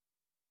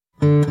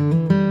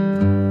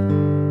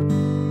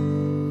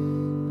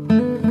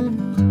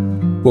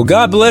Well,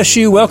 God bless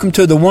you. Welcome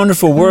to the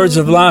Wonderful Words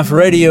of Life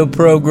radio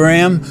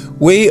program.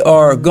 We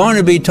are going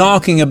to be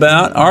talking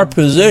about our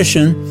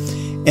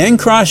position in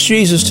Christ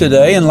Jesus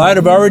today in light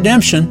of our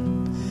redemption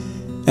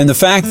and the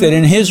fact that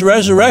in His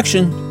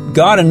resurrection,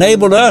 God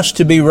enabled us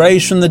to be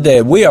raised from the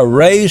dead. We are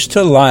raised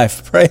to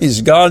life.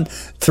 Praise God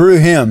through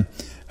Him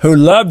who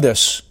loved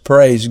us.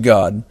 Praise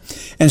God.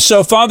 And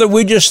so, Father,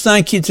 we just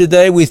thank you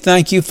today. We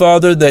thank you,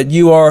 Father, that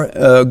you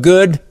are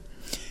good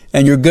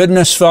and your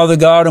goodness, Father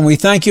God. And we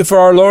thank you for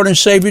our Lord and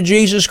Savior,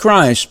 Jesus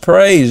Christ.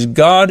 Praise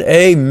God.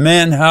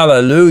 Amen.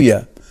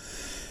 Hallelujah.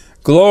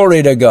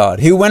 Glory to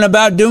God. He went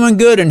about doing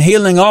good and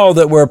healing all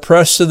that were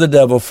oppressed of the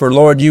devil, for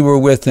Lord, you were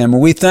with him.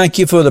 And we thank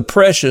you for the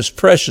precious,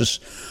 precious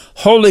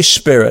Holy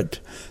Spirit,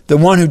 the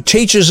one who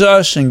teaches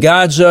us and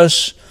guides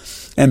us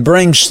and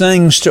brings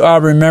things to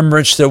our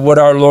remembrance that what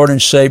our Lord and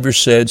Savior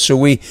said. So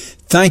we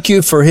thank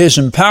you for His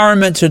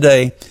empowerment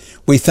today.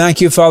 We thank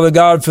you, Father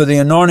God, for the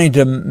anointing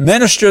to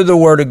minister the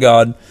Word of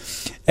God.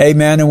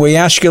 Amen. And we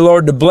ask you,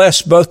 Lord, to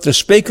bless both the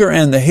speaker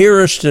and the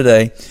hearers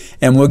today.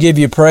 And we'll give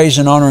you praise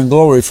and honor and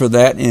glory for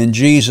that in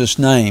Jesus'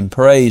 name.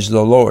 Praise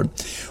the Lord.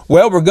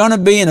 Well, we're going to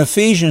be in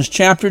Ephesians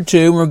chapter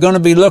 2. We're going to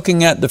be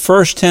looking at the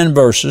first 10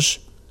 verses.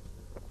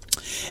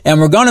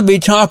 And we're going to be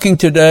talking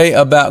today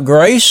about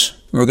grace.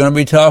 We're going to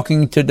be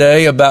talking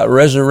today about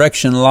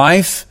resurrection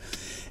life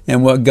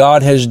and what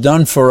God has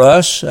done for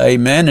us.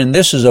 Amen. And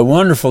this is a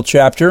wonderful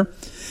chapter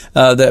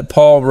that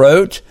Paul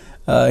wrote.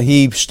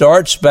 He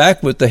starts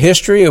back with the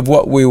history of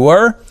what we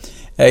were.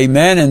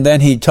 Amen. And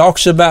then he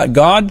talks about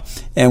God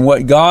and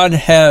what God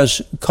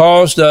has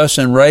caused us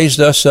and raised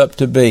us up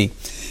to be.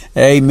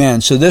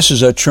 Amen. So this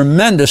is a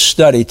tremendous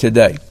study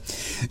today.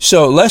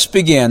 So let's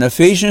begin.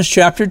 Ephesians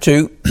chapter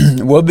 2.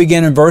 We'll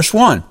begin in verse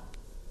 1.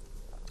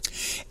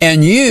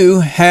 And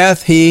you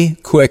hath He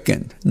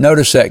quickened.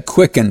 Notice that,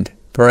 quickened.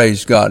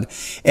 Praise God.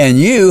 And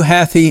you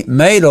hath He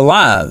made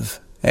alive.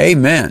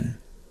 Amen.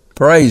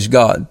 Praise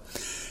God.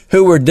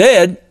 Who were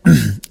dead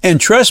in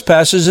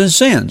trespasses and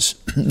sins.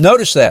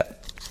 Notice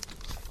that.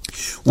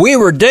 We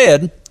were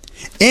dead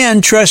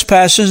in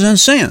trespasses and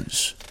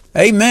sins.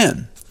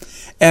 Amen.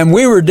 And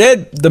we were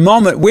dead the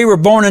moment we were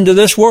born into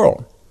this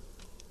world.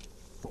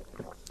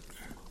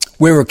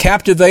 We were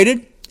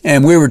captivated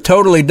and we were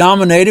totally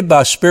dominated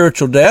by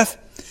spiritual death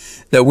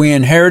that we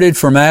inherited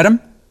from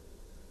Adam.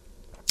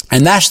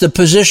 And that's the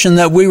position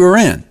that we were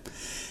in.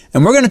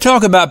 And we're going to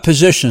talk about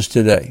positions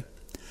today.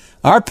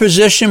 Our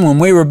position when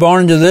we were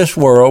born into this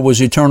world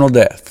was eternal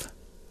death.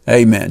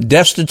 Amen.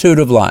 Destitute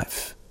of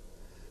life.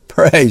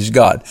 Praise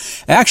God.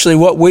 Actually,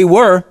 what we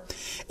were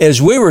is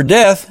we were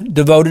death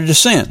devoted to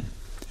sin.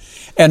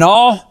 And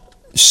all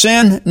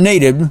sin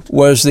needed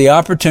was the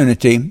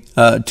opportunity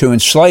to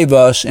enslave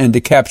us and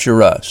to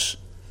capture us.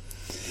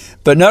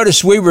 But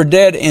notice we were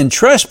dead in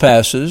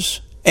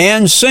trespasses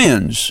and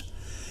sins.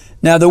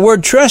 Now, the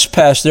word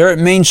trespass there, it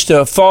means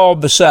to fall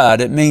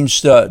beside. It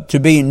means to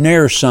be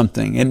near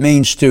something. It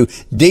means to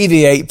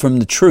deviate from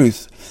the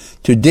truth,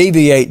 to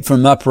deviate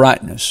from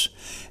uprightness.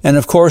 And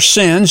of course,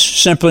 sins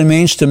simply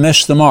means to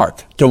miss the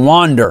mark, to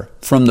wander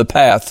from the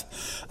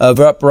path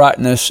of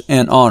uprightness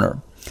and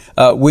honor.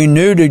 We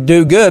knew to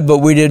do good, but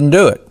we didn't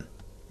do it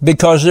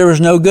because there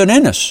was no good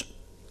in us.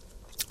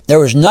 There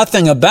was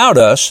nothing about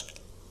us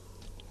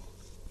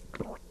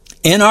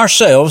in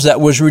ourselves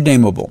that was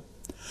redeemable,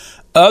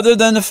 other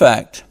than the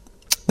fact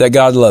that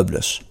God loved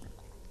us.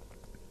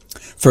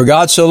 For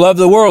God so loved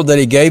the world that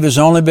He gave His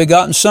only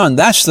begotten Son.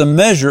 That's the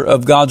measure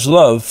of God's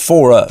love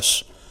for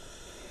us.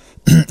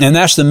 And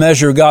that's the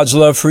measure of God's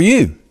love for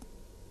you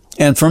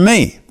and for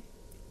me.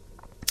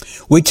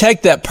 We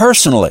take that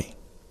personally.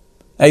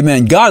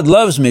 Amen. God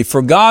loves me.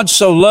 For God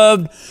so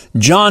loved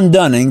John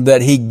Dunning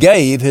that He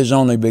gave His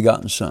only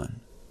begotten Son.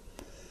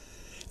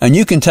 And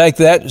you can take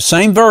that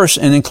same verse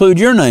and include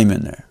your name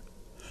in there.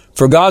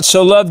 For God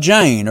so loved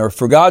Jane, or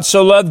for God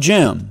so loved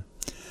Jim,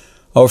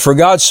 or for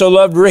God so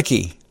loved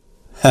Ricky.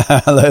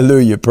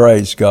 Hallelujah,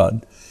 praise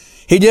God.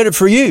 He did it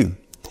for you.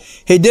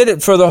 He did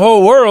it for the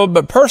whole world,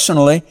 but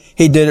personally,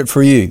 He did it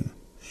for you.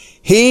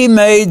 He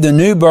made the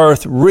new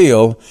birth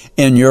real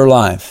in your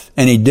life,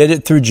 and He did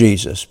it through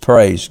Jesus.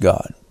 Praise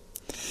God.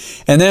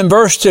 And then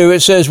verse 2,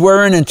 it says,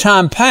 wherein in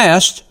time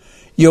past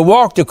you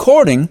walked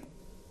according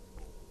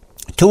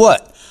to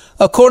what?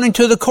 According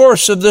to the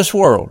course of this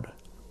world.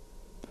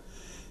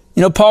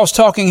 You know, Paul's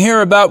talking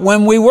here about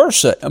when we were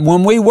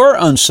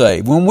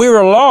unsaved, when we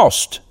were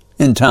lost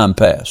in time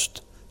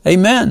past.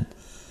 Amen.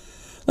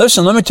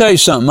 Listen, let me tell you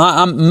something.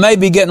 I may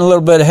be getting a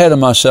little bit ahead of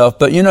myself,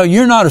 but you know,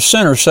 you're not a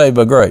sinner saved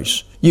by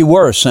grace. You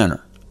were a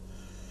sinner.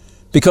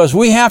 Because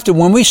we have to,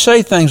 when we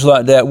say things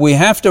like that, we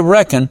have to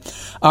reckon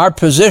our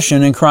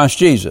position in Christ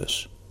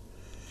Jesus.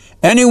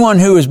 Anyone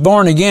who is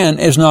born again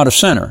is not a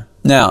sinner.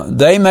 Now,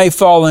 they may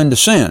fall into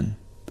sin.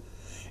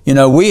 You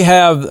know, we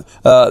have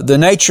the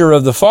nature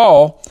of the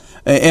fall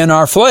in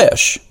our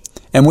flesh,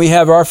 and we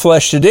have our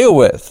flesh to deal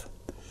with.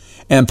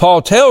 And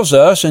Paul tells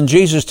us, and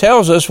Jesus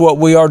tells us what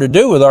we are to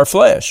do with our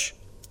flesh.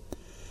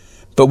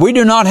 But we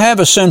do not have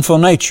a sinful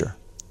nature.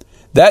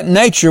 That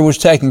nature was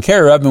taken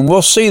care of, and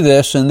we'll see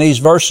this in these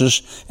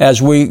verses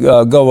as we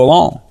go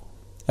along.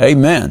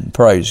 Amen.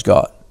 Praise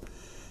God.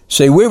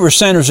 See, we were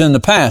sinners in the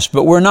past,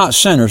 but we're not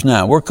sinners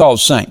now. We're called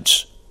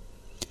saints.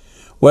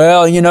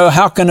 Well,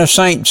 how can a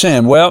saint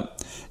sin? Well,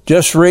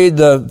 just read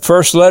the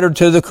first letter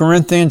to the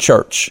Corinthian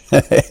church.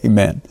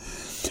 Amen.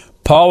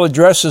 Paul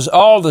addresses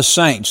all the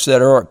saints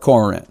that are at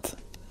Corinth.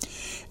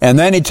 And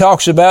then he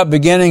talks about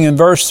beginning in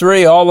verse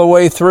 3 all the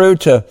way through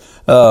to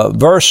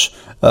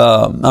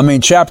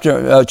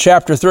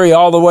chapter 3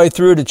 all the way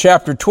through to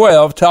chapter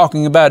 12,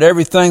 talking about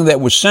everything that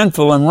was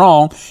sinful and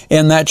wrong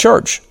in that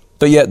church.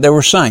 But yet there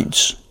were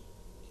saints.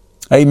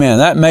 Amen.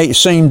 That may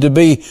seem to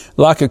be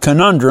like a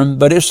conundrum,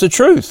 but it's the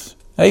truth.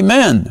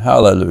 Amen.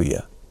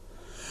 Hallelujah.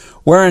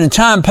 Wherein in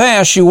time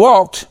past we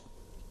walked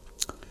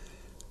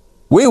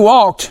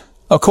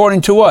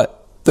according to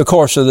what? The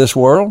course of this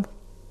world.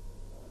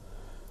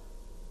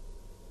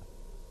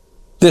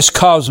 This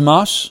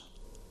cosmos.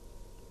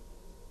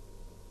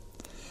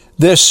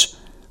 This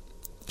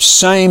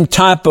same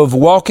type of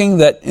walking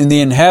that in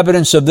the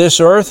inhabitants of this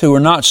earth who are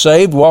not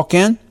saved walk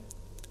in.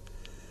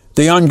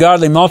 The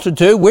ungodly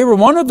multitude, we were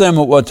one of them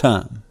at one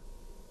time.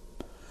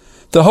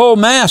 The whole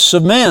mass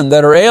of men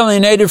that are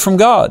alienated from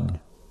God.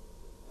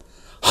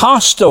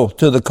 Hostile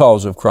to the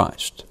cause of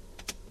Christ.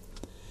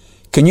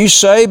 Can you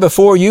say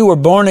before you were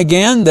born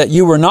again that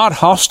you were not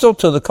hostile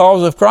to the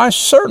cause of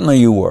Christ? Certainly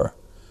you were.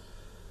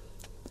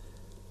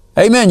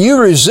 Amen. You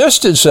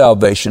resisted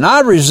salvation. I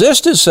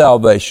resisted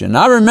salvation.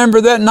 I remember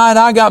that night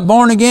I got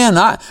born again.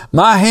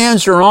 My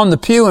hands are on the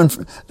pew and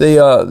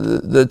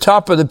the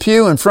top of the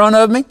pew in front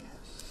of me.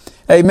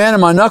 Amen.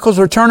 And my knuckles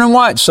were turning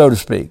white, so to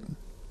speak.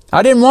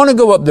 I didn't want to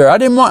go up there. I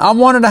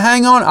wanted to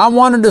hang on. I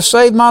wanted to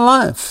save my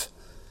life.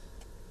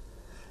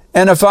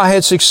 And if I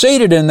had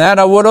succeeded in that,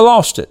 I would have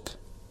lost it.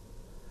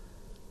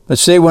 But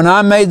see, when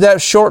I made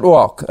that short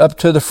walk up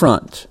to the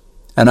front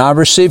and I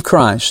received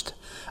Christ,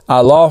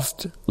 I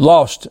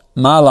lost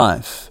my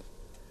life,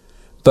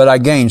 but I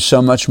gained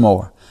so much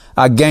more.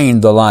 I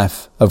gained the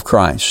life of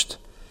Christ.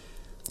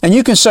 And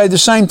you can say the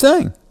same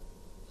thing.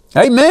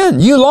 Amen.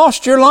 You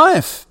lost your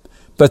life,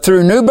 but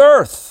through new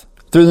birth,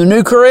 through the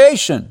new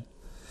creation,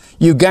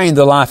 you gained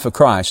the life of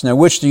Christ. Now,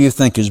 which do you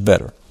think is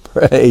better?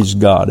 Praise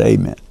God.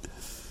 Amen.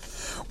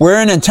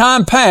 Wherein in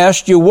time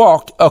past you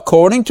walked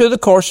according to the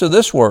course of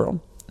this world.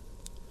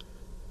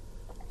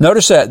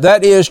 Notice that.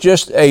 That is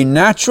just a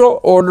natural,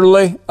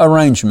 orderly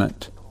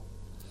arrangement.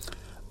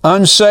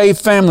 Unsaved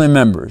family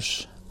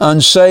members,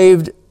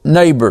 unsaved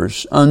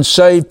neighbors,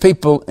 unsaved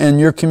people in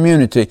your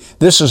community.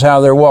 This is how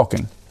they're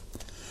walking.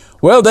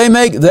 Well, they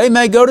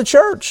may go to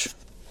church.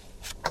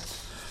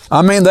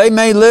 They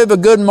may live a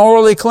good,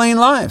 morally clean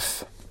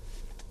life.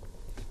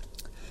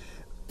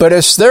 But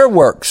it's their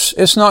works.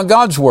 It's not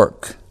God's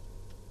work.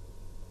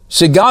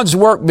 See, God's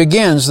work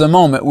begins the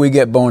moment we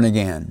get born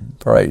again.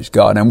 Praise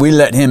God. And we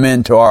let Him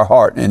into our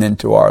heart and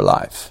into our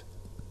life.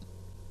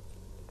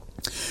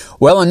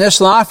 Well, in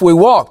this life we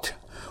walked.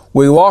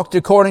 We walked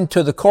according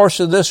to the course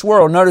of this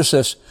world. Notice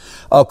this.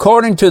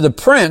 According to the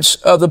prince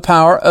of the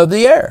power of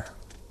the air.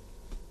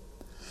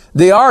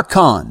 The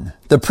archon,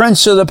 the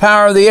prince of the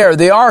power of the air.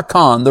 The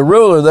archon, the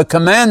ruler, the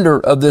commander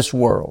of this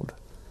world.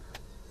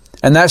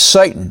 And that's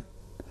Satan,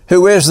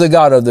 who is the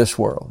god of this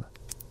world.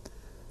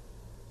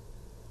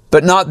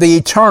 But not the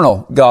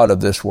eternal God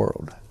of this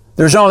world.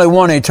 There's only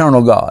one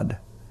eternal God,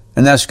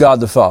 and that's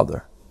God the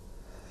Father.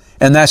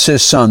 And that's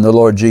His Son, the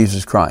Lord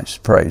Jesus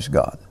Christ. Praise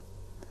God.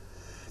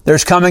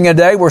 There's coming a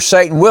day where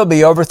Satan will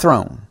be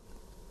overthrown,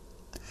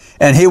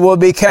 and he will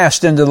be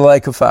cast into the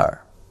lake of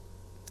fire.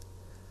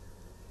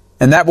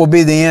 And that will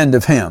be the end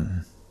of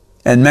him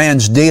and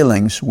man's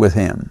dealings with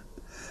him.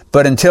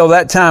 But until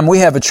that time, we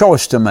have a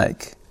choice to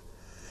make.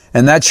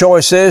 And that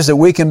choice is that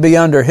we can be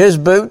under His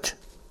boot,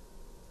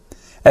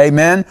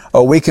 amen,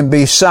 or we can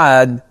be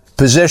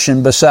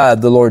positioned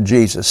beside the Lord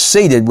Jesus,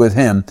 seated with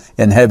Him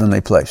in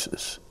heavenly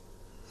places.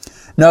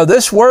 Now,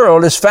 this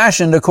world is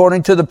fashioned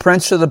according to the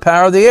prince of the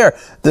power of the air,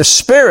 the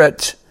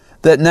spirit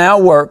that now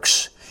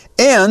works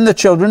in the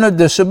children of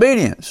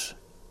disobedience.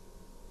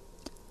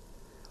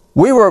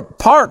 We were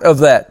part of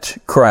that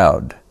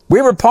crowd.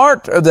 We were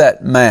part of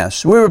that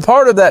mass. We were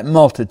part of that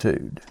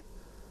multitude.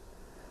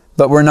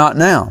 But we're not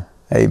now.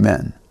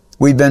 Amen.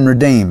 We've been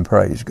redeemed,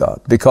 praise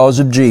God, because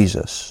of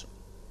Jesus.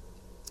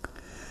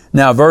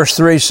 Now, verse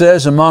 3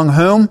 says, among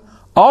whom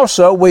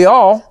also we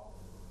all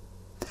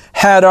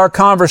had our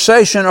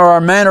conversation or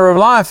our manner of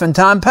life in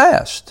time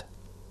past.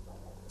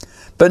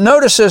 But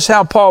notice this,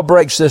 how Paul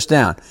breaks this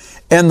down.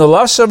 In the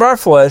lusts of our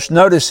flesh,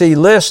 notice he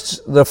lists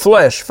the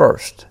flesh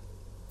first.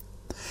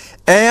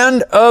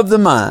 And of the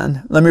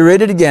mind, let me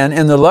read it again,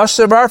 in the lusts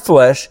of our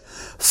flesh,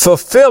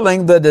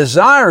 fulfilling the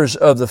desires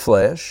of the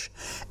flesh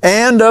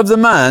and of the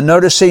mind.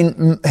 Notice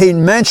he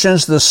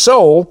mentions the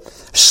soul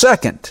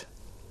second.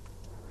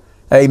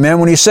 Amen.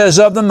 When he says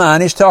of the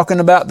mind, he's talking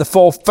about the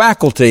full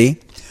faculty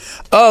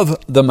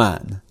of the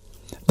mind.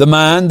 The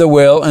mind, the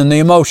will, and the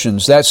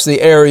emotions. That's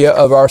the area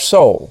of our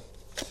soul.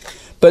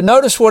 But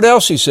notice what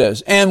else he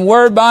says. And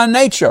were by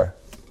nature.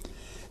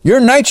 Your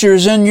nature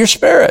is in your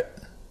spirit.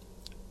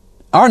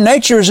 Our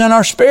nature is in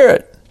our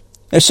spirit.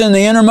 It's in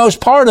the innermost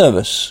part of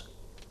us.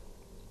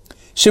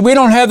 See, we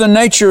don't have the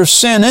nature of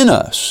sin in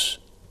us.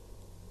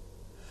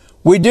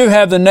 We do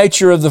have the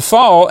nature of the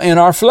fall in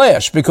our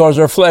flesh because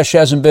our flesh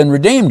hasn't been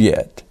redeemed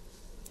yet.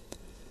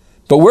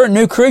 But we're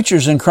new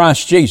creatures in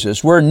Christ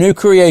Jesus. We're new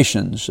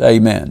creations.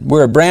 Amen.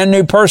 We're a brand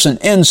new person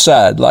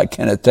inside, like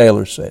Kenneth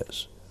Taylor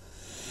says.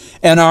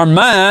 And our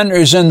mind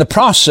is in the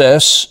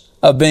process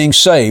of being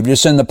saved.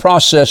 It's in the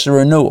process of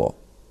renewal.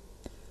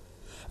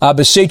 I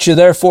beseech you,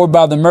 therefore,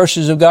 by the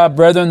mercies of God,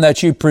 brethren,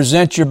 that you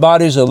present your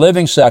bodies a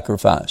living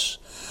sacrifice,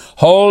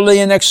 holy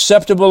and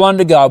acceptable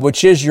unto God,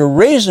 which is your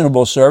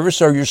reasonable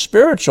service or your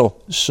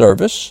spiritual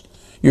service,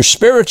 your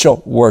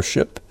spiritual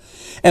worship.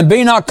 And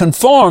be not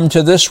conformed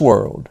to this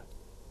world,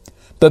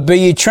 but be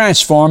ye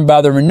transformed by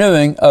the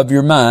renewing of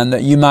your mind,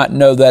 that you might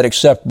know that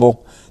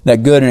acceptable,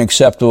 that good and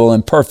acceptable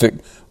and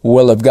perfect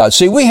will of God.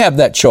 See, we have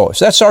that choice.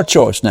 That's our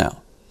choice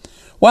now.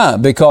 Why?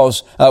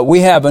 Because we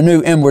have a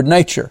new inward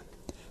nature.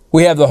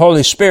 We have the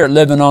Holy Spirit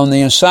living on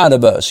the inside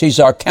of us. He's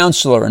our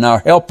counselor and our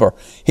helper.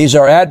 He's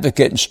our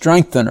advocate and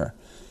strengthener.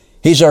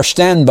 He's our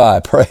standby.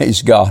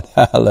 Praise God.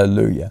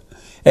 Hallelujah.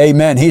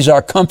 Amen. He's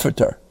our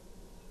comforter.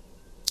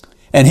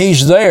 And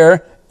He's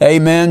there,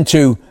 amen,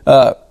 to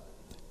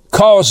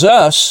cause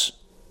us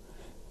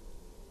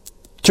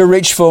to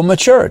reach full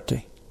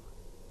maturity.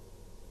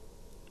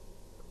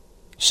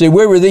 See,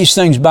 we were these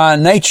things by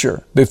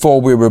nature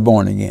before we were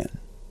born again.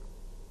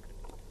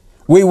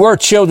 We were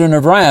children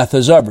of wrath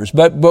as others,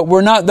 but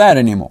we're not that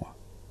anymore.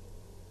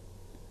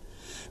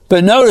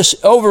 But notice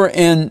over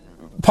in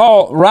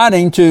Paul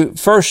writing to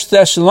 1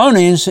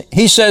 Thessalonians,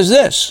 he says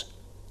this,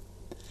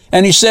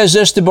 and he says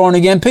this to born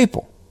again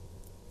people.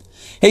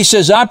 He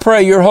says, I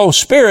pray your whole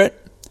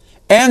spirit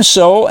and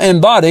soul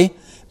and body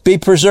be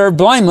preserved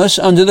blameless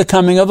unto the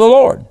coming of the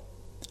Lord.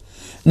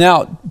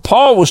 Now,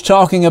 Paul was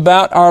talking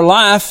about our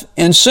life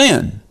in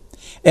sin.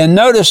 And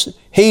notice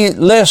he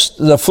lists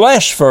the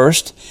flesh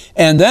first,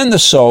 and then the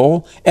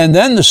soul, and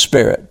then the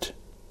spirit.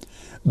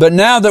 But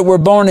now that we're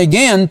born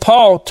again,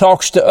 Paul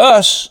talks to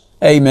us,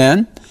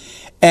 amen,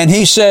 and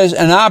he says,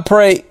 and I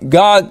pray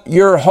God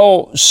your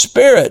whole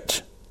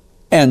spirit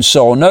and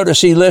soul.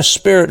 Notice he lists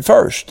spirit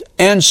first,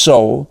 and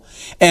soul,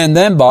 and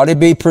then body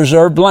be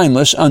preserved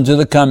blameless unto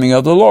the coming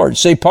of the Lord.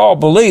 See, Paul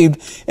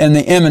believed in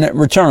the imminent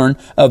return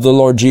of the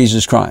Lord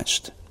Jesus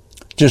Christ,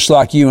 just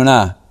like you and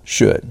I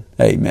should.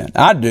 Amen.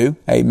 I do.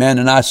 Amen.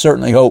 And I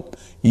certainly hope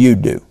you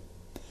do.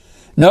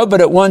 No,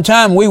 but at one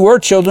time we were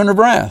children of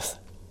wrath.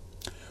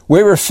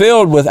 We were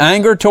filled with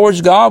anger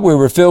towards God. We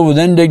were filled with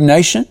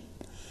indignation.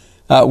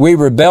 We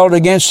rebelled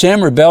against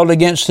Him, rebelled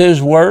against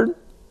His Word.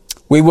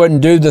 We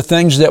wouldn't do the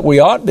things that we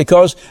ought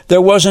because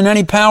there wasn't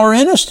any power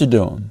in us to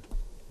do them.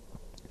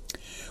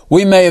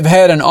 We may have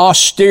had an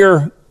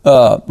austere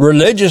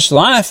religious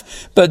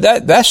life, but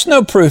that's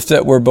no proof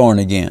that we're born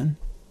again.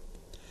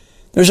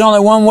 There's only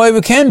one way we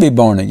can be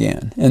born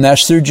again, and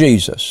that's through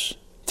Jesus,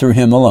 through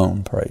Him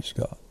alone, praise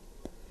God.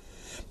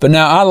 But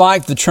now I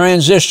like the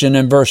transition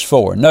in verse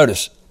 4.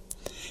 Notice,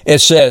 it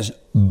says,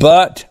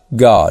 but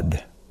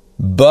God.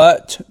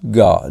 But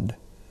God.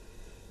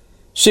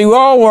 See, we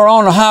all were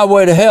on a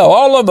highway to hell.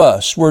 All of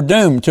us were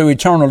doomed to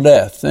eternal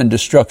death and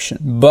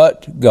destruction.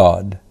 But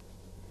God.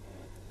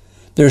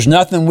 There's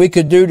nothing we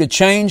could do to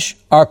change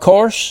our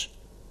course.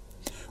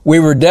 We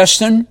were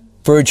destined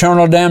for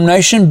eternal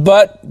damnation,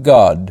 but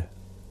God.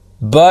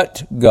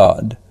 But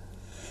God,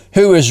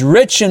 who is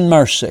rich in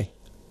mercy.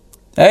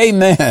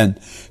 Amen.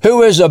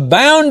 Who is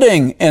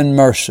abounding in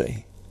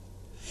mercy.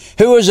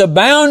 Who is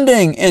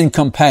abounding in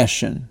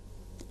compassion.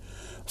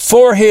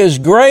 For His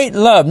great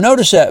love.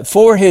 Notice that.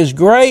 For His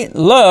great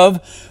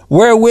love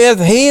wherewith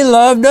He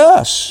loved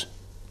us.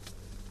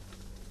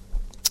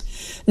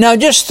 Now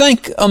just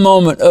think a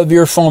moment of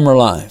your former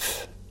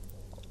life.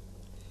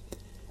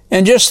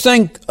 And just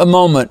think a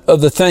moment of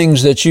the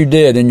things that you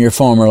did in your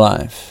former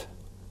life.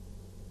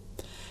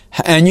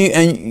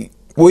 And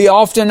we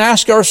often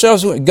ask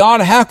ourselves,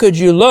 God, how could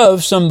you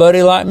love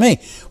somebody like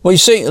me? Well, you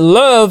see,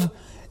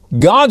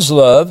 God's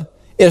love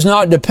is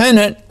not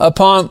dependent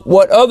upon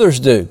what others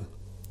do.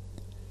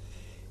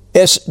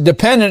 It's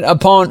dependent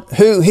upon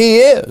who He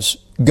is.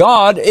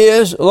 God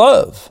is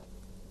love.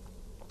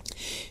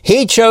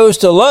 He chose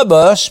to love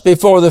us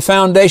before the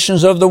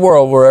foundations of the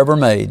world were ever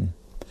made,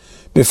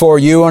 before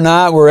you and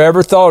I were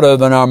ever thought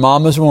of in our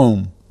mama's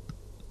womb.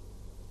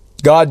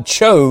 God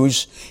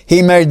chose,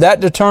 He made that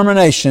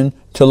determination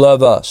to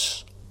love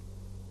us.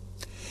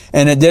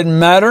 And it didn't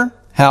matter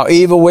how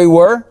evil we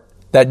were,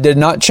 that did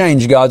not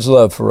change God's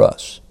love for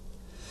us.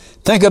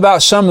 Think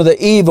about some of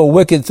the evil,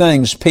 wicked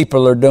things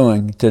people are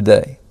doing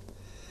today.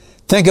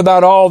 Think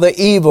about all the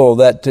evil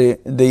that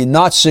the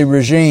Nazi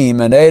regime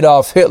and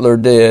Adolf Hitler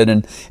did,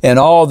 and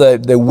all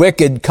the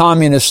wicked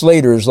communist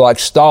leaders like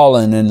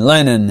Stalin and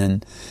Lenin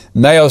and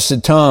Mao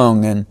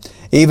Zedong, and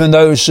even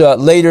those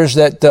leaders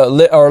that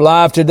are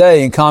alive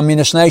today in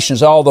communist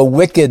nations, all the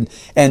wicked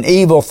and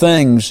evil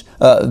things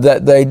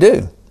that they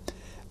do.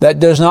 That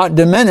does not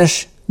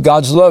diminish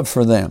God's love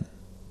for them.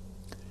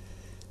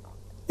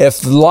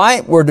 If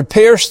light were to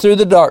pierce through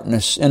the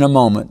darkness in a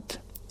moment,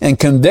 and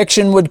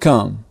conviction would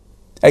come,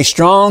 a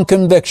strong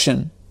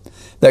conviction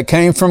that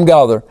came from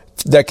God,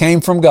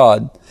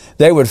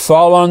 they would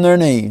fall on their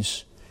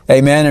knees,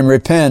 amen, and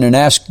repent and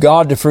ask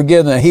God to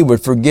forgive them. He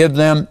would forgive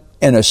them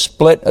in a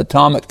split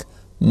atomic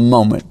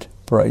moment.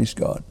 Praise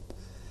God.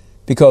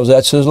 Because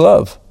that's His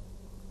love.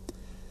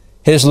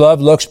 His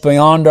love looks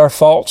beyond our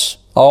faults,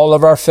 all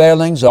of our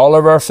failings, all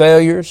of our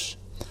failures,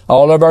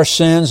 all of our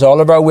sins, all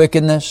of our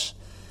wickedness.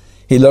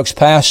 He looks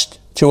past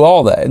to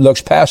all that. He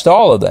looks past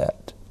all of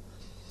that.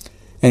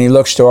 And He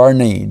looks to our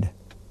need.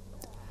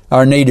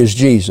 Our need is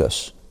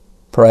Jesus.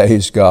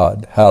 Praise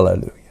God.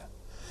 Hallelujah.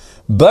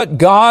 But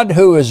God,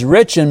 who is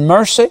rich in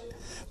mercy,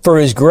 for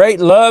His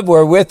great love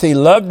wherewith He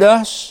loved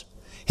us,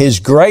 His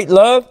great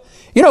love.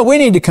 You know, we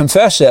need to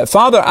confess that.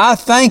 Father, I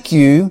thank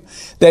You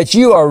that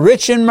You are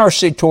rich in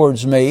mercy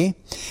towards me.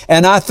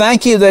 And I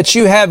thank You that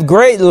You have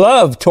great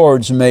love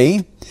towards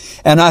me.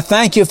 And I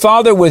thank You,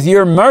 Father, with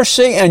Your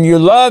mercy and Your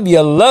love,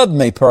 You love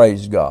me,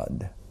 praise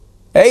God.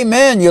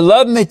 Amen. You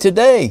love me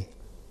today.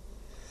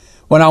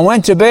 When I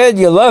went to bed,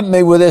 You loved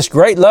me with this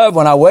great love.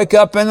 When I wake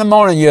up in the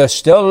morning, You're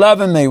still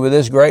loving me with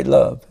this great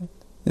love.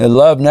 Your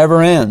love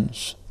never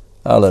ends.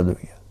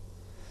 Hallelujah.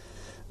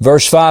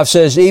 Verse 5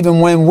 says, even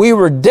when we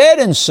were dead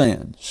in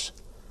sins,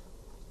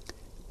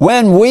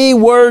 when we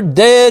were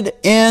dead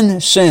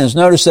in sins.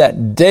 Notice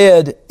that,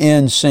 dead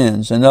in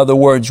sins. In other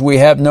words, we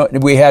had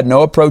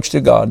no approach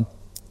to God.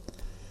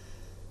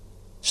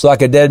 It's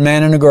like a dead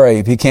man in a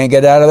grave. He can't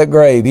get out of the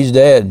grave. He's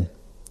dead.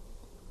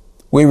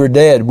 We were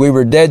dead. We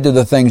were dead to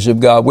the things of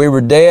God. We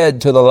were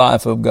dead to the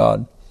life of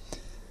God.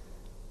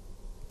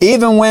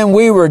 Even when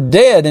we were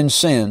dead in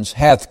sins,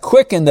 hath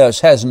quickened us,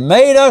 has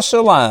made us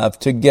alive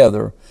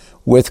together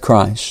with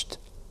Christ.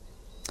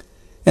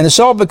 And it's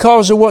all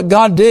because of what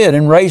God did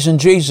in raising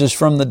Jesus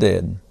from the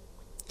dead.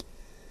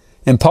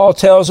 And Paul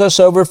tells us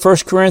over 1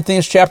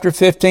 Corinthians chapter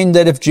 15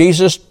 that if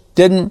Jesus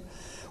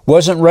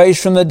wasn't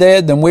raised from the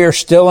dead, then we are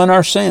still in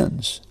our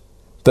sins.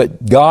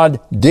 But God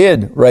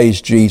did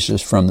raise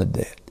Jesus from the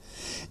dead.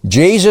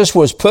 Jesus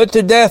was put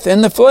to death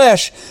in the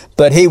flesh,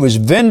 but He was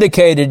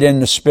vindicated in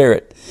the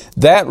Spirit.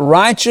 That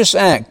righteous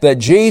act that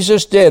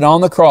Jesus did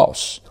on the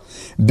cross,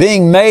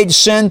 being made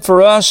sin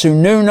for us who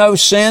knew no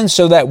sin,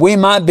 so that we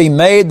might be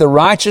made the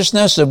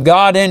righteousness of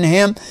God in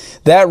Him,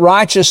 that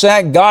righteous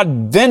act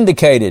God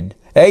vindicated.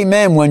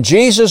 Amen. When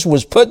Jesus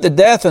was put to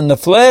death in the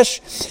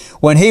flesh,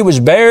 when He was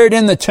buried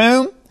in the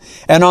tomb,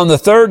 and on the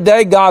third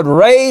day, God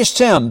raised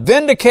Him,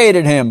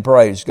 vindicated Him,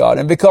 praise God.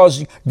 And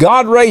because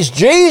God raised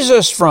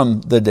Jesus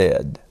from the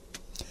dead,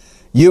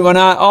 you and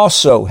I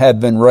also have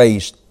been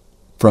raised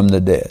from the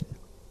dead.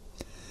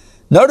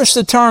 Notice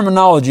the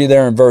terminology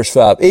there in verse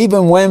 5.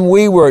 Even when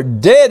we were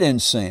dead in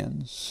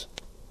sins,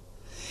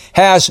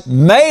 has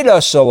made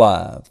us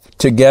alive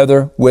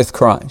together with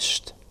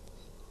Christ.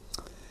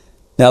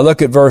 Now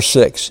look at verse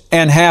 6.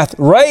 And hath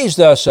raised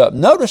us up.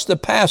 Notice the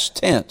past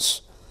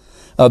tense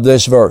of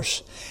this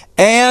verse.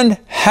 And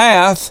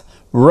hath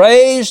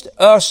raised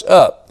us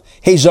up.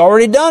 He's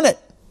already done it.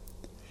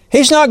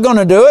 He's not going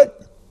to do it.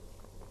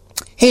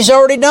 He's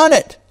already done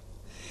it.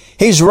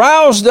 He's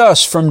roused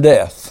us from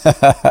death.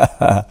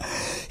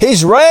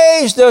 He's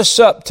raised us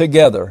up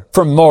together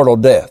from mortal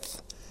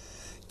death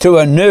to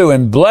a new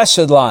and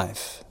blessed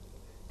life.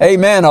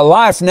 Amen. A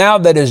life now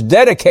that is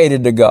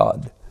dedicated to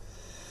God.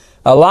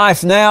 A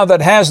life now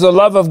that has the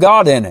love of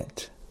God in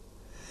it.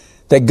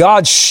 That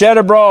God shed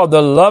abroad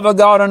the love of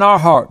God in our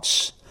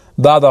hearts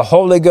by the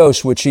Holy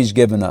Ghost which He's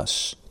given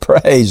us.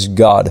 Praise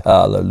God.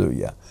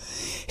 Hallelujah.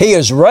 He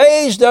has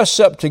raised us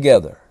up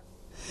together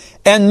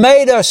and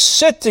made us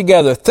sit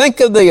together. Think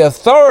of the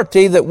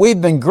authority that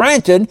we've been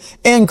granted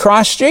in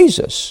Christ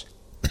Jesus.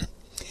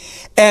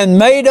 And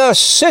made us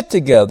sit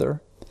together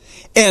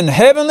in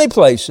heavenly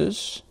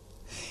places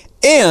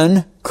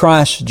in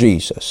Christ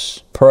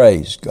Jesus.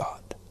 Praise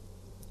God.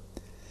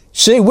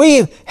 See,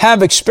 we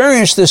have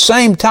experienced the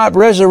same type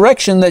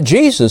resurrection that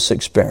Jesus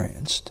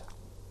experienced.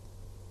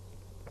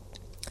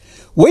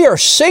 We are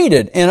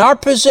seated in our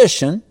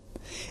position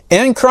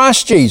in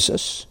Christ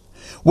Jesus.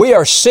 We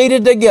are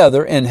seated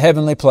together in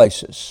heavenly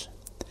places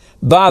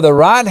by the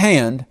right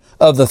hand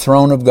of the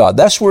throne of God.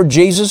 That's where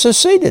Jesus is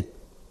seated.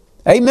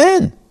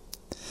 Amen.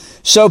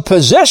 So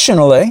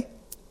positionally,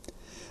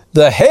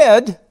 the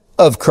head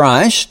of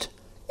Christ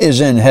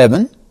is in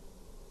heaven,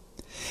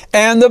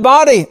 and the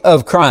body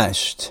of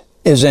Christ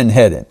is in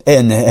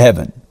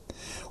heaven.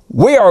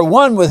 We are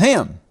one with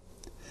Him.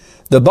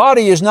 The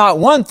body is not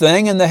one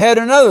thing and the head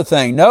another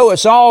thing. No,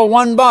 it's all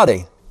one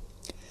body.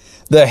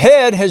 The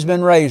head has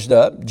been raised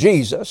up,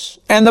 Jesus,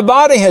 and the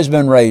body has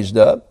been raised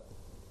up.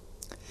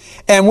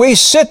 And we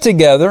sit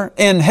together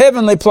in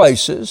heavenly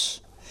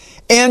places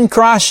in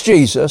Christ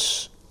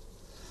Jesus,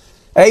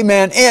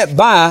 amen,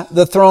 by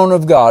the throne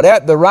of God,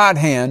 at the right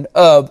hand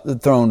of the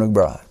throne of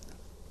God.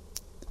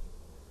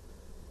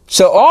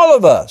 So all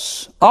of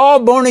us, all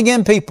born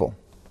again people,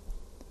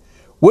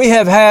 we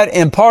have had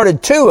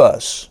imparted to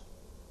us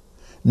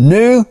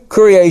new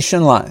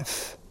creation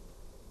life.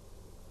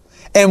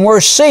 And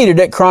we're seated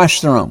at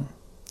Christ's throne.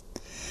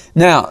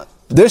 Now,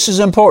 this is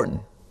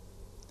important.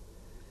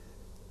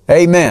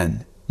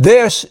 Amen.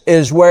 This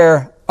is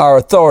where our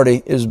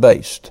authority is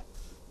based.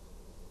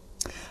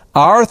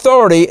 Our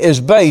authority is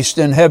based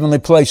in heavenly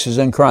places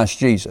in Christ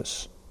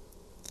Jesus.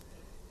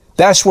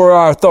 That's where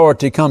our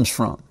authority comes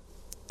from.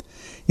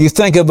 You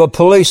think of a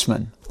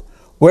policeman.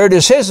 Where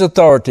does his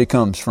authority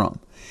come from?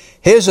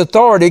 His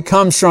authority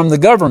comes from the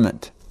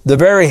government, the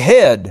very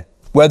head,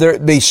 whether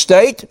it be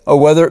state or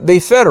whether it be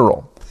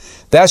federal.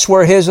 That's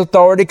where his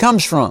authority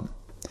comes from.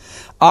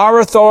 Our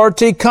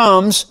authority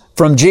comes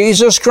from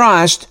Jesus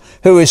Christ,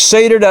 who is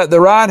seated at the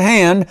right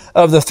hand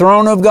of the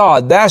throne of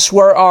God. That's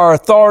where our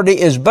authority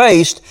is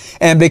based.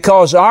 And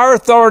because our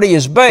authority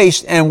is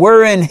based and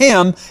we're in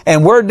Him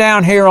and we're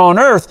down here on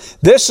earth,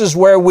 this is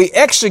where we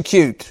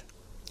execute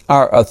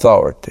our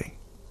authority.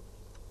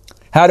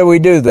 How do we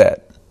do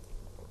that?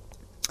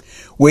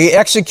 We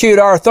execute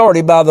our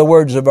authority by the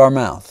words of our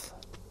mouth.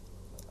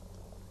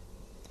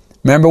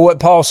 Remember what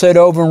Paul said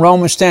over in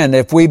Romans 10,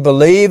 if we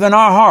believe in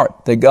our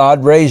heart that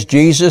God raised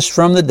Jesus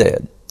from the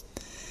dead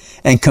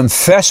and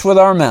confess with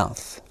our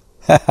mouth,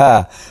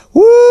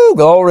 woo,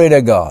 glory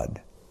to God.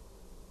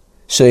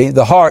 See,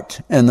 the heart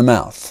and the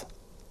mouth.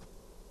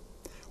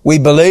 We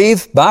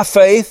believe by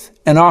faith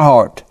in our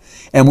heart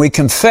and we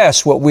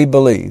confess what we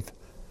believe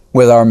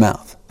with our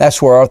mouth.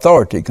 That's where our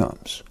authority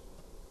comes.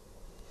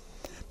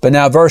 But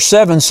now verse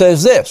 7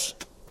 says this,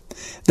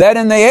 that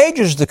in the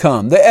ages to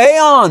come, the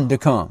aeon to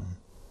come,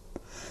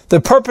 the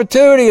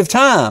perpetuity of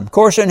time. Of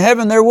course, in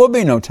heaven there will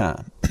be no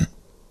time.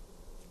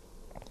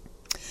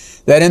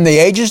 That in the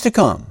ages to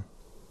come,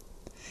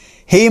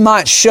 He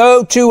might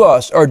show to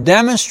us or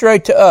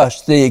demonstrate to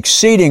us the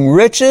exceeding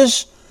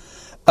riches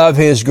of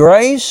His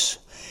grace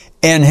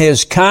and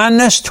His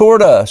kindness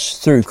toward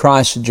us through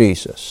Christ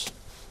Jesus.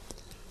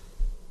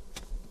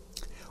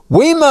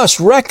 We must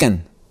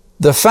reckon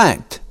the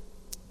fact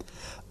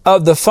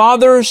of the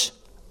Father's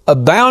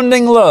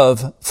abounding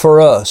love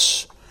for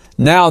us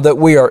now that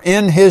we are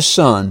in His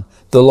Son,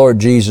 the Lord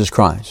Jesus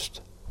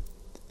Christ.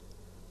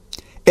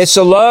 It's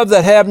a love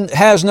that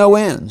has no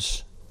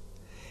ends.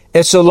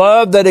 It's a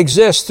love that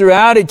exists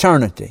throughout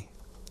eternity.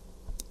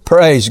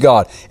 Praise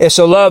God. It's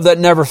a love that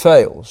never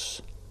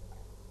fails.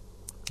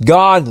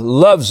 God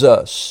loves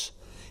us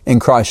in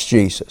Christ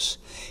Jesus.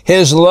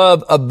 His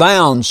love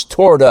abounds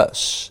toward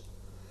us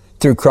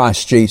through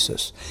Christ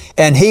Jesus.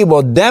 And He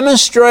will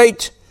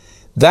demonstrate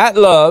that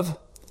love,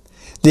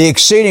 the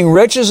exceeding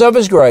riches of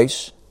His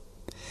grace,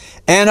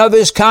 and of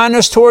His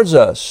kindness towards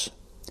us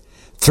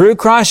through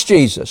Christ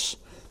Jesus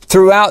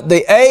throughout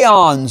the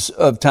aeons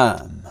of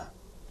time,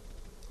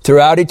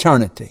 throughout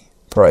eternity.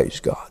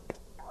 Praise God.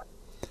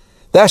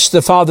 That's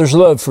the Father's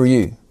love for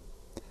you.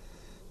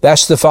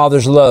 That's the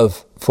Father's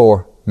love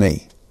for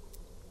me.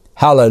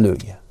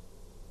 Hallelujah.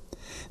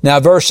 Now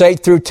verse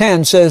 8 through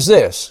 10 says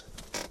this,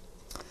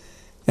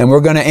 and we're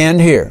going to end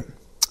here.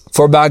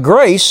 For by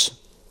grace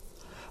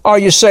are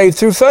you saved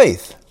through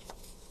faith,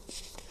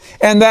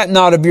 and that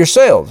not of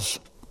yourselves.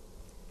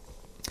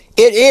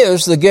 It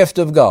is the gift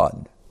of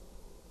God.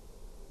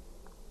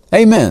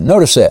 Amen.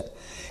 Notice that.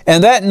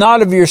 And that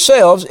not of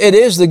yourselves, it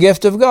is the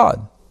gift of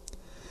God.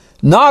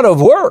 Not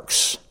of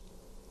works,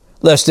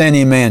 lest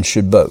any man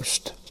should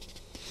boast.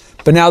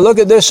 But now look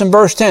at this in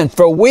verse 10.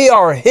 For we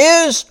are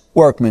His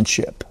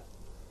workmanship.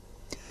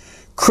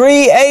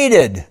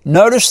 Created.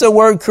 Notice the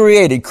word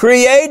created.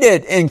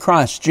 Created in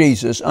Christ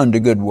Jesus unto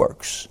good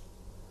works,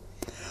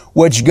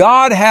 which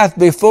God hath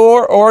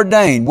before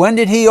ordained. When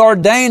did He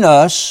ordain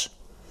us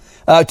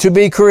to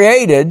be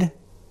created?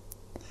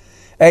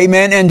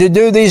 Amen. And to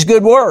do these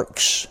good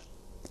works.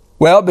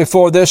 Well,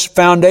 before this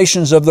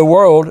foundations of the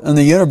world and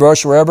the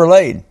universe were ever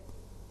laid.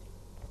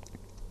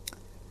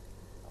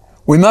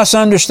 We must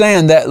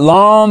understand that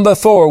long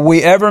before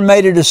we ever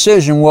made a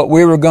decision what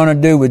we were going to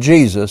do with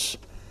Jesus,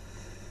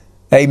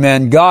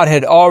 amen, God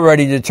had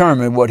already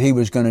determined what He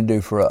was going to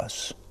do for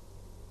us.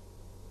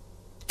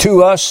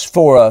 To us,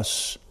 for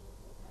us.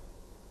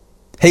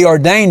 He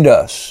ordained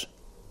us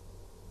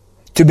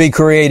to be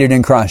created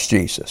in Christ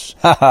Jesus.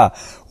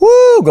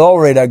 Woo,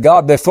 glory to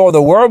God. Before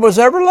the world was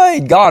ever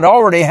laid, God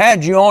already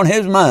had you on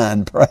His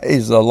mind.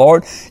 Praise the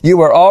Lord. You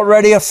were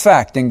already a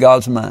fact in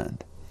God's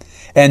mind.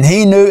 And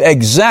He knew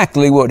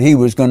exactly what He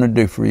was going to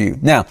do for you.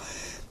 Now,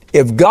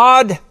 if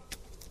God,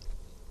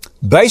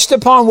 based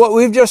upon what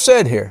we've just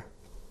said here,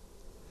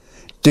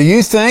 do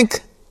you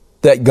think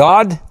that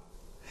God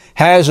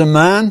has in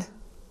mind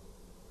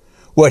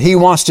what He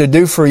wants to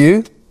do for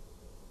you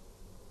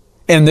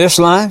in this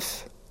life?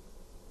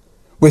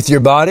 With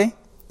your body?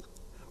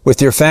 With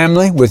your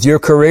family? With your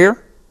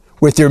career?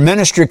 With your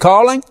ministry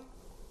calling?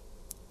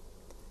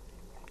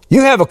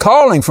 You have a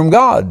calling from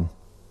God.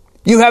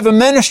 You have a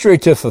ministry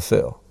to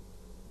fulfill.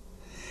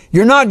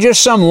 You're not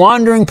just some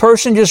wandering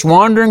person just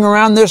wandering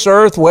around this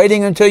earth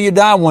waiting until you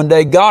die one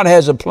day. God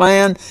has a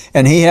plan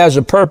and He has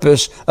a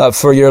purpose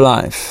for your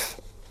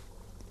life.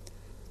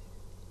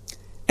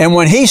 And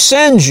when He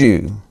sends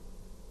you,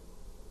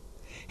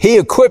 He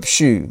equips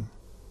you.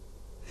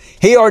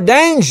 He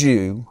ordains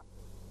you,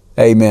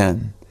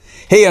 Amen.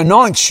 He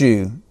anoints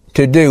you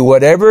to do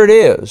whatever it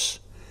is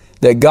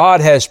that God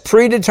has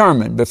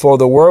predetermined before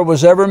the world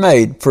was ever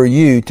made for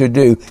you to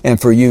do and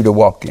for you to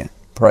walk in.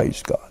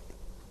 Praise God.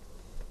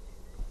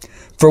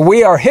 For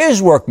we are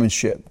His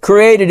workmanship,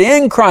 created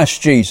in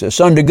Christ Jesus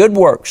unto good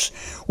works,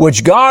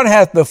 which God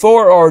hath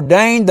before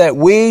ordained that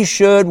we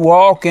should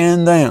walk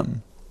in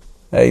them.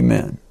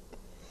 Amen.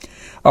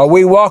 Are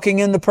we walking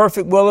in the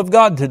perfect will of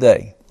God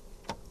today?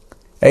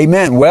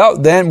 Amen. Well,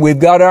 then we've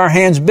got our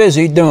hands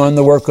busy doing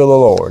the work of the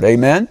Lord.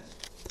 Amen.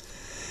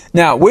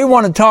 Now, we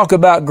want to talk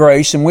about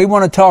grace, and we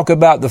want to talk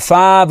about the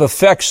 5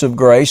 effects of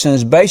grace, and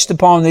it's based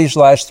upon these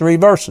last 3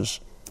 verses.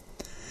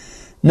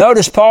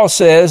 Notice Paul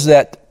says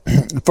that,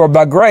 for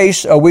by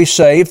grace are we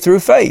saved through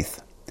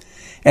faith,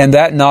 and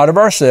that not of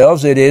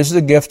ourselves, it is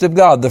the gift of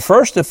God. The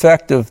first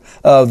effect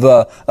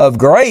of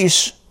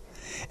grace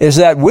is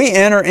that we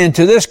enter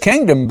into this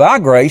kingdom by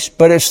grace,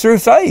 but it's through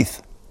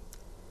faith.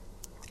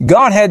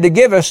 God had to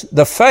give us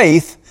the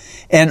faith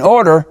in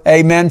order,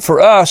 amen, for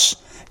us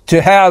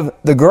to have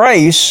the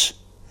grace.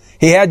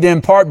 He had to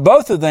impart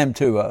both of them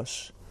to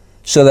us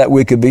so that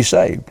we could be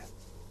saved.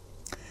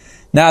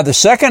 Now, the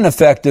second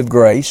effect of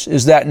grace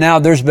is that now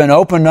there's been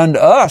opened unto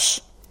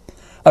us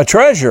a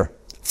treasure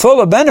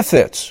full of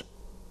benefits.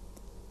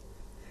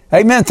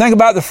 Amen. Think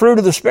about the fruit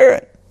of the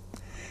Spirit.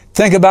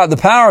 Think about the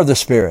power of the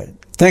Spirit.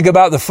 Think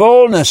about the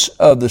fullness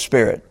of the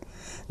Spirit.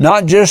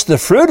 Not just the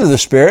fruit of the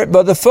Spirit,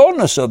 but the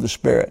fullness of the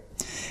Spirit.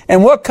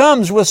 And what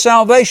comes with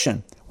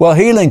salvation? Well,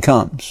 healing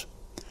comes.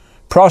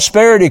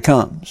 Prosperity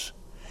comes.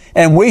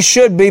 And we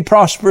should be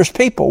prosperous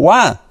people.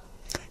 Why?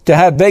 To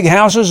have big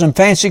houses and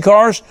fancy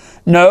cars?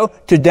 No,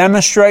 to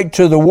demonstrate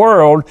to the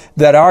world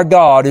that our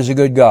God is a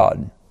good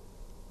God.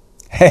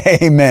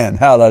 Amen.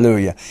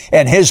 Hallelujah.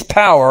 And His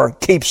power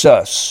keeps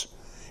us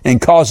and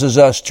causes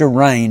us to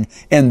reign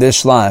in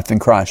this life in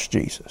Christ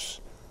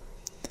Jesus.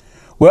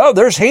 Well,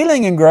 there's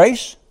healing in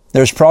grace.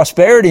 There's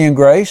prosperity in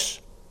grace.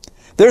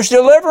 There's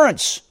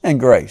deliverance in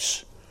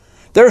grace.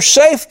 There's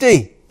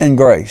safety in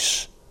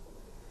grace.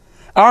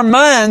 Our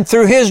mind,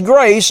 through His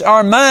grace,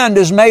 our mind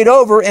is made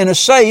over in a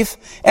safe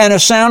and a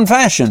sound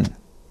fashion.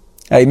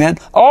 Amen.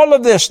 All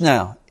of this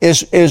now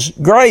is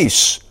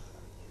grace.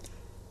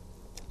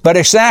 But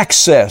it's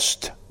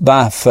accessed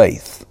by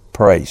faith.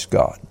 Praise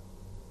God.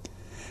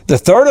 The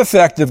third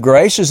effect of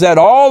grace is that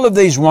all of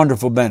these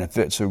wonderful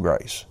benefits of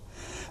grace,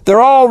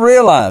 they're all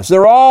realized.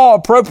 They're all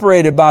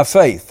appropriated by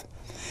faith.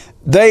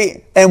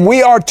 And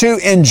we are to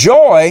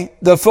enjoy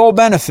the full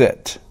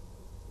benefit.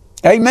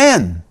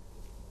 Amen.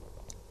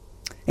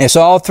 It's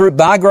all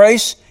by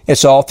grace.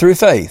 It's all through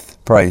faith.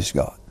 Praise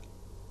God.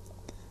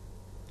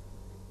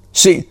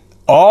 See,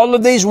 all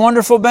of these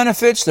wonderful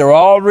benefits, they're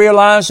all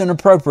realized and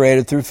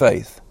appropriated through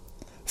faith.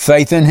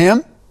 Faith in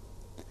Him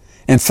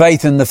and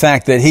faith in the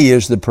fact that He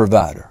is the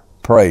provider.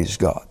 Praise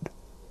God.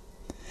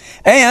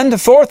 And the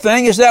fourth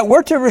thing is that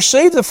we're to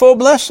receive the full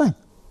blessing.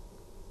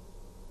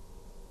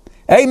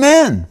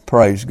 Amen.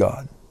 Praise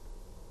God.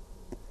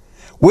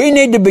 We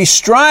need to be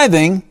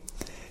striving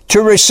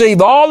to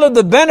receive all of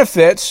the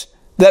benefits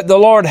that the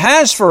Lord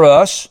has for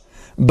us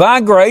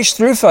by grace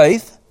through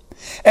faith,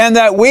 and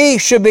that we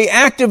should be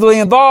actively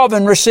involved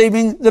in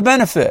receiving the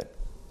benefit.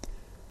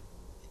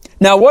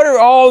 Now, what are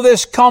all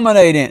this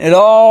culminate in? It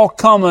all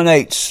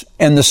culminates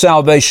in the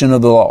salvation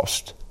of the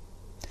lost.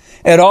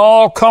 It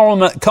all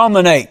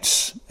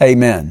culminates,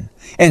 amen,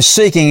 in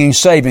seeking and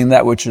saving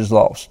that which is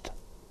lost.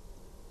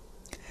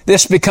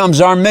 This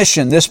becomes our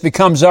mission. This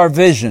becomes our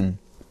vision.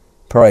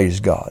 Praise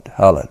God.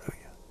 Hallelujah.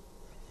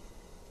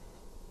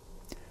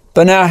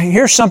 But now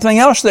here's something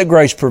else that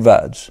grace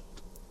provides.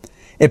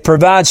 It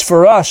provides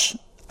for us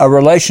a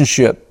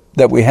relationship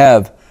that we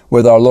have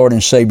with our Lord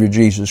and Savior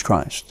Jesus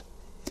Christ.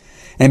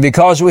 And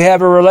because we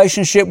have a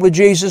relationship with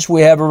Jesus,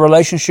 we have a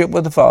relationship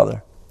with the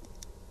Father.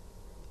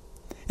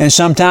 And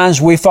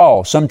sometimes we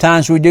fall.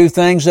 Sometimes we do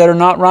things that are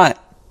not right.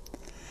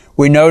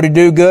 We know to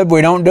do good,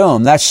 we don't do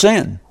them. That's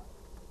sin.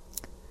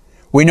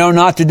 We know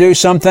not to do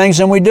some things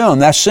and we do them.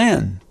 That's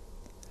sin.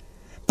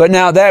 But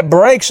now that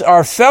breaks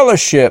our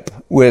fellowship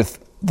with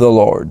the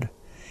Lord.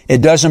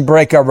 It doesn't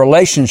break our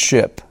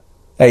relationship.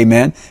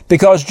 Amen.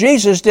 Because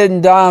Jesus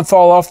didn't die and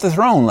fall off the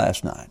throne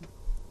last night.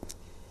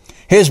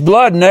 His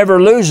blood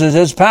never loses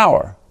its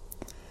power.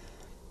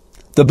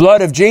 The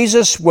blood of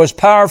Jesus was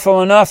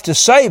powerful enough to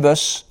save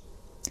us,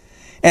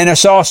 and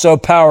it's also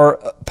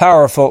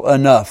powerful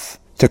enough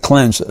to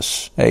cleanse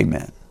us.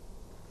 Amen.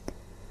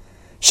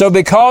 So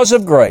because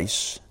of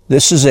grace,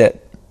 this is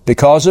it.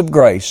 Because of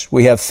grace,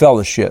 we have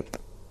fellowship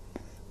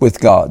with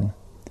God.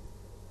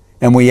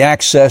 And we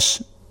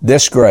access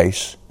this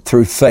grace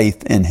through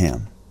faith in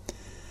Him.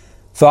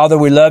 Father,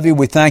 we love You.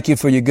 We thank You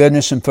for Your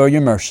goodness and for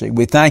Your mercy.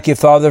 We thank You,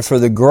 Father, for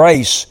the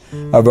grace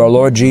of our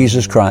Lord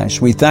Jesus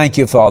Christ. We thank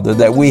You, Father,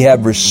 that we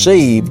have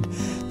received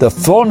the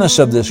fullness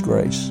of this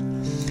grace.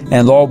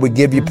 And Lord, we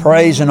give You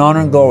praise and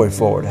honor and glory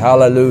for it.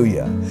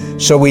 Hallelujah.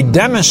 So we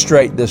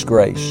demonstrate this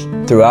grace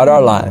throughout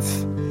our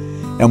life.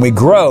 And we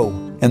grow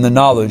in the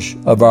knowledge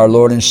of our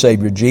Lord and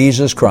Savior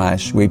Jesus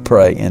Christ. We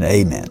pray and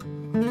amen.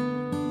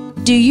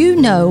 Do you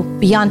know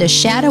beyond a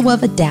shadow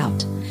of a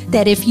doubt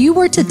that if you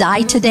were to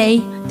die today,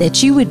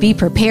 that you would be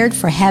prepared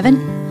for heaven?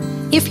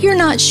 If you're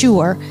not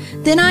sure,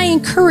 then I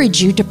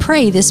encourage you to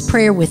pray this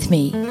prayer with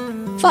me.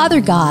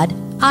 Father God,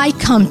 I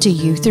come to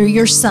you through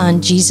your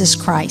Son, Jesus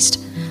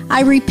Christ.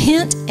 I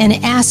repent and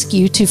ask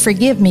you to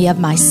forgive me of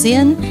my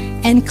sin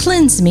and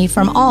cleanse me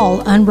from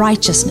all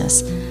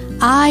unrighteousness.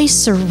 I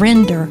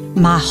surrender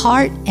my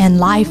heart and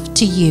life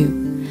to you.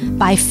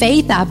 By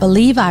faith, I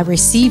believe I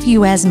receive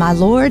you as my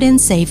Lord and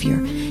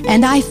Savior,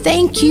 and I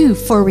thank you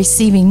for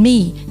receiving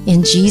me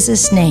in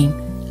Jesus' name.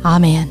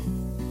 Amen.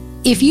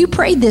 If you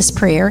prayed this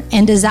prayer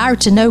and desire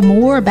to know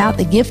more about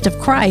the gift of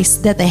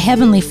Christ that the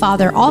Heavenly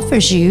Father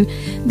offers you,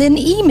 then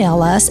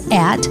email us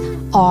at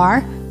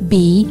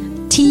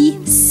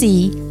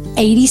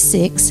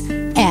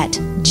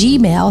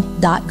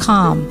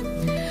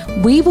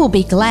rbtc86@gmail.com. We will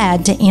be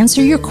glad to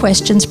answer your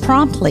questions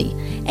promptly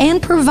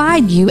and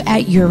provide you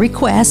at your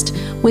request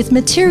with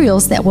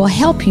materials that will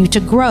help you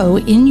to grow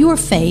in your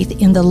faith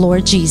in the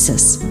Lord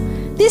Jesus.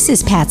 This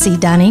is Patsy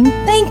Dunning.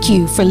 Thank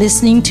you for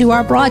listening to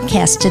our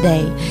broadcast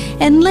today.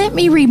 And let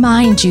me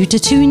remind you to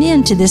tune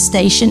in to this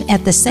station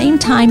at the same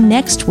time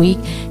next week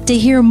to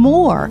hear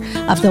more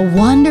of the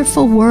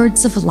wonderful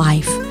words of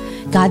life.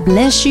 God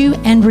bless you,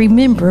 and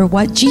remember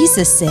what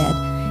Jesus said.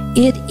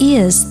 It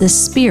is the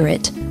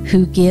Spirit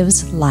who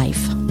gives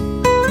life.